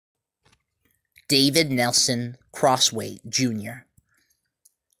David Nelson Crosthwait, Jr.,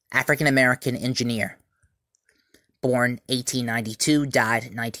 African-American engineer. Born 1892, died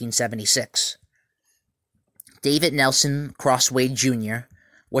 1976. David Nelson Crosthwait, Jr.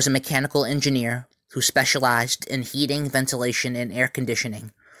 was a mechanical engineer who specialized in heating, ventilation, and air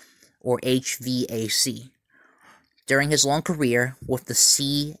conditioning, or HVAC. During his long career with the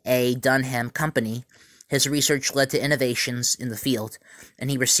S.T.E.M company, his research led to innovations in the field,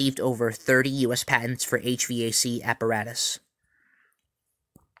 and he received over 30 U.S. patents for HVAC apparatus.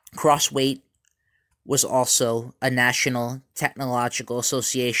 Crosthwait was also a National Technological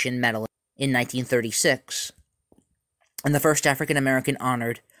Association medalist in 1936, and the first African-American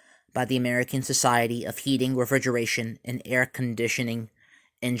honored by the American Society of Heating, Refrigeration, and Air Conditioning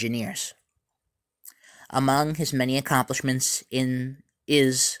Engineers. Among his many accomplishments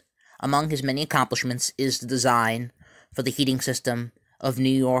is the design for the heating system of New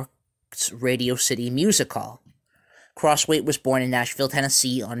York's Radio City Music Hall. Crosthwait was born in Nashville,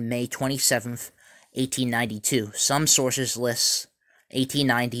 Tennessee on May 27, 1892. Some sources list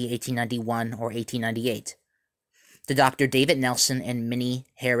 1890, 1891, or 1898. To Dr. David Nelson and Minnie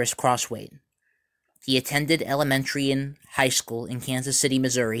Harris Crosthwait. He attended elementary and high school in Kansas City,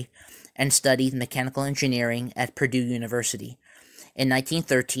 Missouri, and studied mechanical engineering at Purdue University. In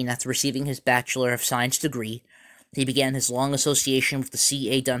 1913, after receiving his Bachelor of Science degree, he began his long association with the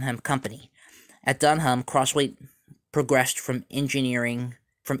C.A. Company. At Dunham, Crosthwait progressed from engineer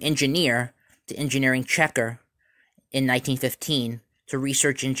to engineering checker in 1915 to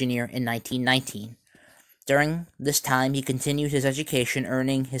research engineer in 1919. During this time, he continued his education,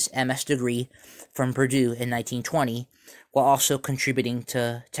 earning his MS degree from Purdue in 1920, while also contributing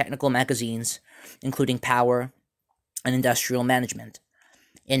to technical magazines, including Power and Industrial Management.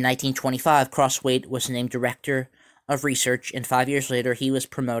 In 1925, Crosthwait was named Director of Research, and 5 years later, he was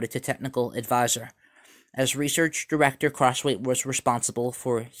promoted to Technical Advisor. As Research Director, Crosthwait was responsible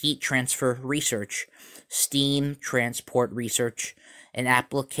for heat transfer research, steam transport research, and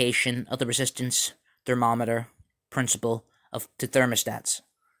application of the resistance thermometer principle to thermostats.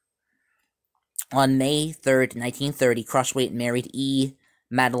 On May 3, 1930, Crosthwait married E.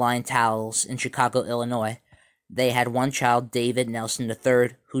 Madeline Towles in Chicago, Illinois. They had one child, David Nelson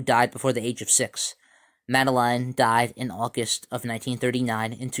III, who died before the age of 6. Madeline died in August of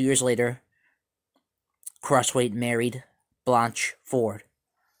 1939, and 2 years later, Crosthwait married Blanche Ford.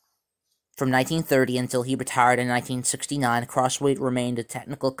 From 1930 until he retired in 1969, Crosthwait remained a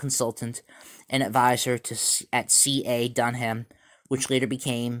technical consultant and advisor at C.A. Dunham, which later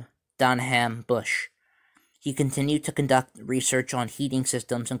became Dunham Bush. He continued to conduct research on heating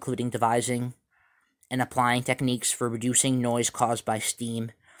systems, including devising and applying techniques for reducing noise caused by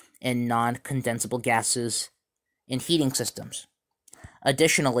steam and non-condensable gases in heating systems.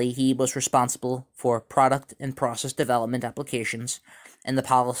 Additionally, he was responsible for product and process development applications and the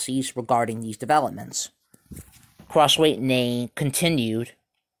policies regarding these developments. Crosthwait continued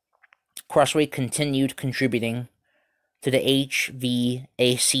contributing to the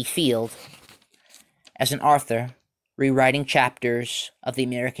HVAC field as an author, rewriting chapters of the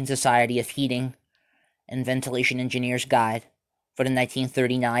American Society of Heating and Ventilation Engineers Guide for the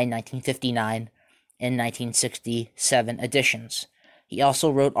 1939, 1959, and 1967 editions. He also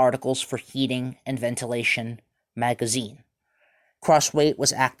wrote articles for Heating and Ventilation magazine. Crosthwait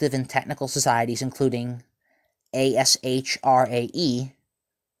was active in technical societies including ASHRAE,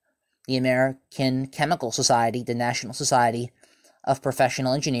 the American Chemical Society, the National Society of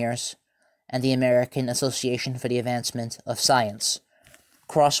Professional Engineers, and the American Association for the Advancement of Science.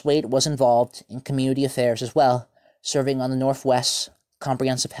 Crosthwait was involved in community affairs as well, serving on the Northwest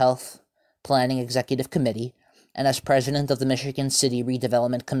Comprehensive Health Planning Executive Committee and as president of the Michigan City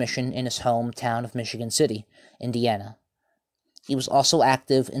Redevelopment Commission in his hometown of Michigan City, Indiana. He was also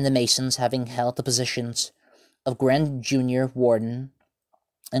active in the Masons, having held the positions of Grand Junior Warden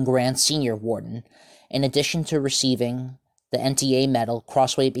and Grand Senior Warden. In addition to receiving the NTA Medal,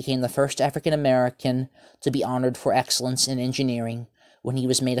 Crosthwait became the first African American to be honored for excellence in engineering when he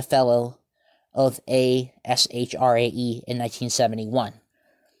was made a Fellow of ASHRAE in 1971.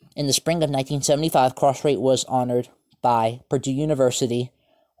 In the spring of 1975, Crosthwait was honored by Purdue University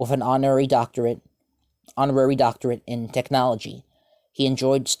with an honorary doctorate in technology. He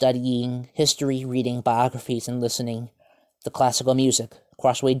enjoyed studying history, reading biographies, and listening to classical music.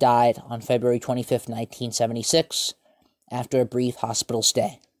 Crosthwait died on February 25, 1976, after a brief hospital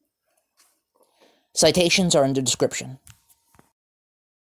stay. Citations are in the description.